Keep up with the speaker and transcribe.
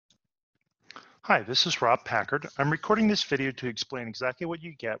Hi, this is Rob Packard. I'm recording this video to explain exactly what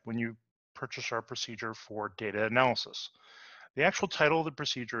you get when you purchase our procedure for data analysis. The actual title of the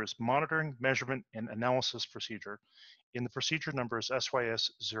procedure is Monitoring, Measurement, and Analysis Procedure, and the procedure number is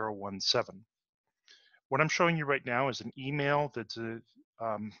SYS-017. What I'm showing you right now is an email that's a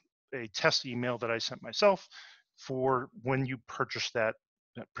test email that I sent myself for when you purchase that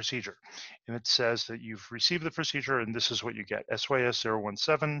procedure. And it says that you've received the procedure and this is what you get,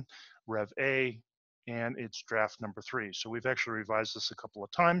 SYS-017, Rev A, and it's draft number 3. So we've actually revised this a couple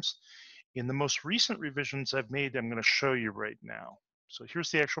of times. In the most recent revisions I've made, I'm going to show you right now. So here's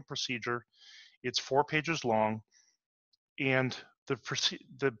the actual procedure. It's 4 pages long. And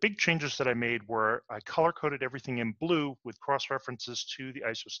the big changes that I made were I color coded everything in blue with cross references to the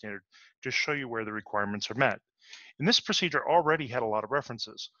ISO standard to show you where the requirements are met. And this procedure already had a lot of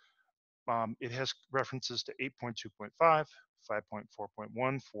references. It has references to 8.2.5,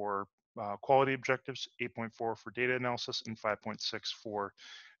 5.4.1 for quality objectives, 8.4 for data analysis, and 5.6 for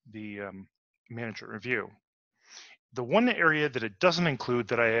the management review. The one area that it doesn't include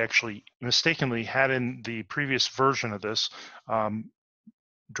that I actually mistakenly had in the previous version of this,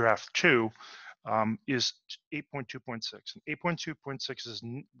 draft 2, is 8.2.6. And 8.2.6 is,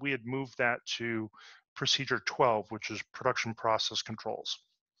 we had moved that to procedure 12, which is production process controls.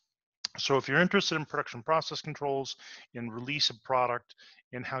 So if you're interested in production process controls, in release of product,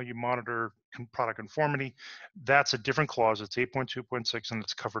 and how you monitor product conformity, that's a different clause. It's 8.2.6 and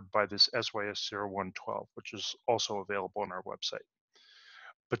it's covered by this SYS-0112, which is also available on our website.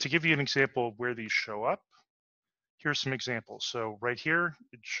 But to give you an example of where these show up, here's some examples. So right here,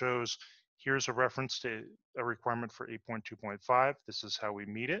 it shows, here's a reference to a requirement for 8.2.5. This is how we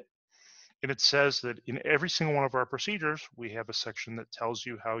meet it. And it says that in every single one of our procedures, we have a section that tells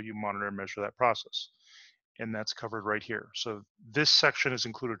you how you monitor and measure that process. And that's covered right here. So this section is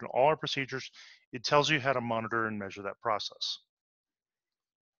included in all our procedures. It tells you how to monitor and measure that process.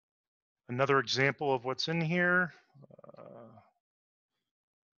 Another example of what's in here.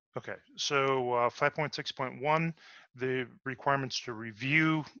 Okay, so 5.6.1, the requirements to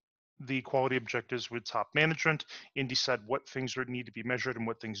review the quality objectives with top management and decide what things need to be measured and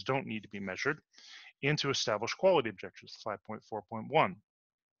what things don't need to be measured, and to establish quality objectives, 5.4.1.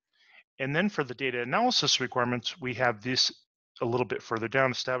 And then for the data analysis requirements, we have this a little bit further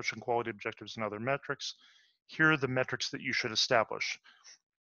down, establishing quality objectives and other metrics. Here are the metrics that you should establish.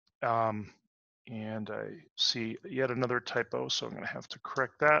 And I see yet another typo, so I'm going to have to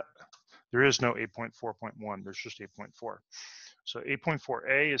correct that. There is no 8.4.1, there's just 8.4. So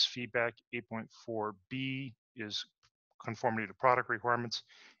 8.4a is feedback, 8.4b is conformity to product requirements,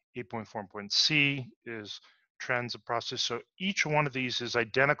 8.4.c is trends of process. So each one of these is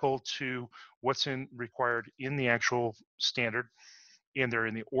identical to what's required in the actual standard, and they're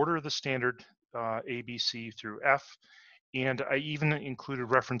in the order of the standard, A, B, C through F. And I even included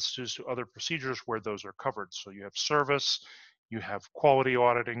references to other procedures where those are covered. So you have service, you have quality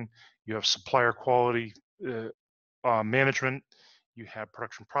auditing, you have supplier quality management, you have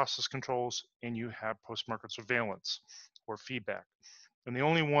production process controls, and you have post-market surveillance or feedback. And the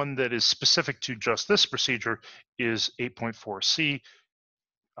only one that is specific to just this procedure is 8.4C,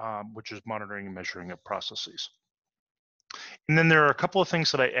 which is monitoring and measuring of processes. And then there are a couple of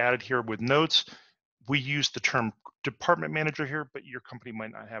things that I added here with notes. We use the term department manager here, but your company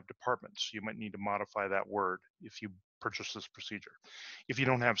might not have departments. You might need to modify that word if you purchase this procedure. If you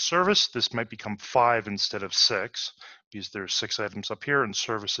don't have service, this might become 5 instead of 6, because there's 6 items up here and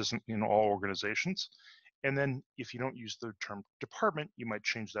service isn't in all organizations. And then if you don't use the term department, you might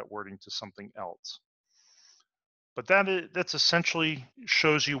change that wording to something else. But that's essentially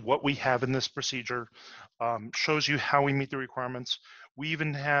shows you what we have in this procedure, shows you how we meet the requirements. We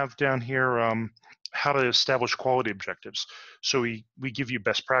even have down here how to establish quality objectives. So we give you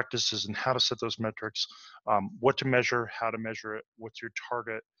best practices and how to set those metrics, what to measure, how to measure it, what's your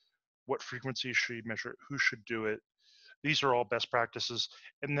target, what frequency should you measure it, who should do it. These are all best practices.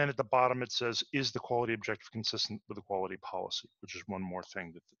 And then at the bottom it says, is the quality objective consistent with the quality policy, which is one more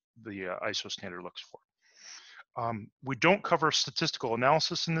thing that the ISO standard looks for. We don't cover statistical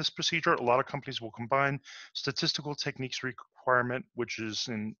analysis in this procedure. A lot of companies will combine statistical techniques requirement, which is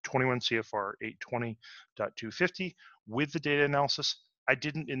in 21 CFR 820.250, with the data analysis. I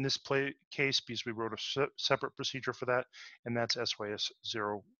didn't in this case because we wrote a separate procedure for that, and that's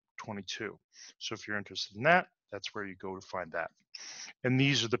SYS-022. So if you're interested in that, that's where you go to find that. And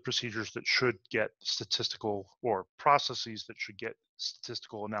these are the procedures that should get statistical, or processes that should get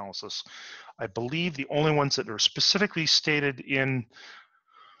statistical analysis. I believe the only ones that are specifically stated in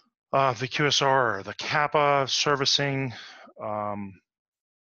the QSR are the CAPA, servicing,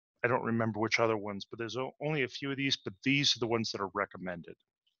 I don't remember which other ones, but there's only a few of these, but these are the ones that are recommended.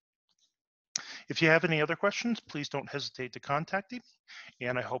 If you have any other questions, please don't hesitate to contact me.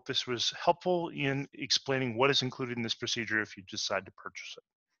 And I hope this was helpful in explaining what is included in this procedure if you decide to purchase it.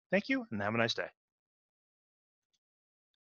 Thank you and have a nice day.